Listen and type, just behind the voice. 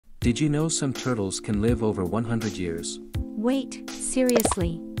Did you know some turtles can live over 100 years? Wait,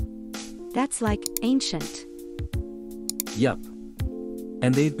 seriously? That's like ancient. Yup.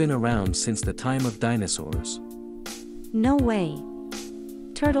 And they've been around since the time of dinosaurs. No way.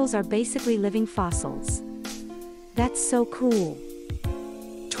 Turtles are basically living fossils. That's so cool.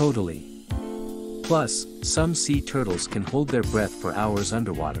 Totally. Plus, some sea turtles can hold their breath for hours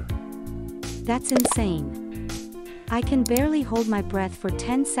underwater. That's insane. I can barely hold my breath for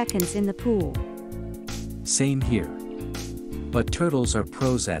 10 seconds in the pool. Same here. But turtles are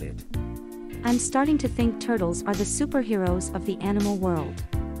pros at it. I'm starting to think turtles are the superheroes of the animal world.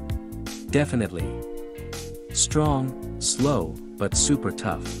 Definitely. Strong, slow, but super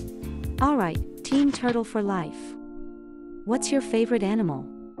tough. Alright, Team Turtle for life. What's your favorite animal?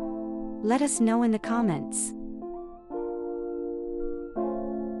 Let us know in the comments.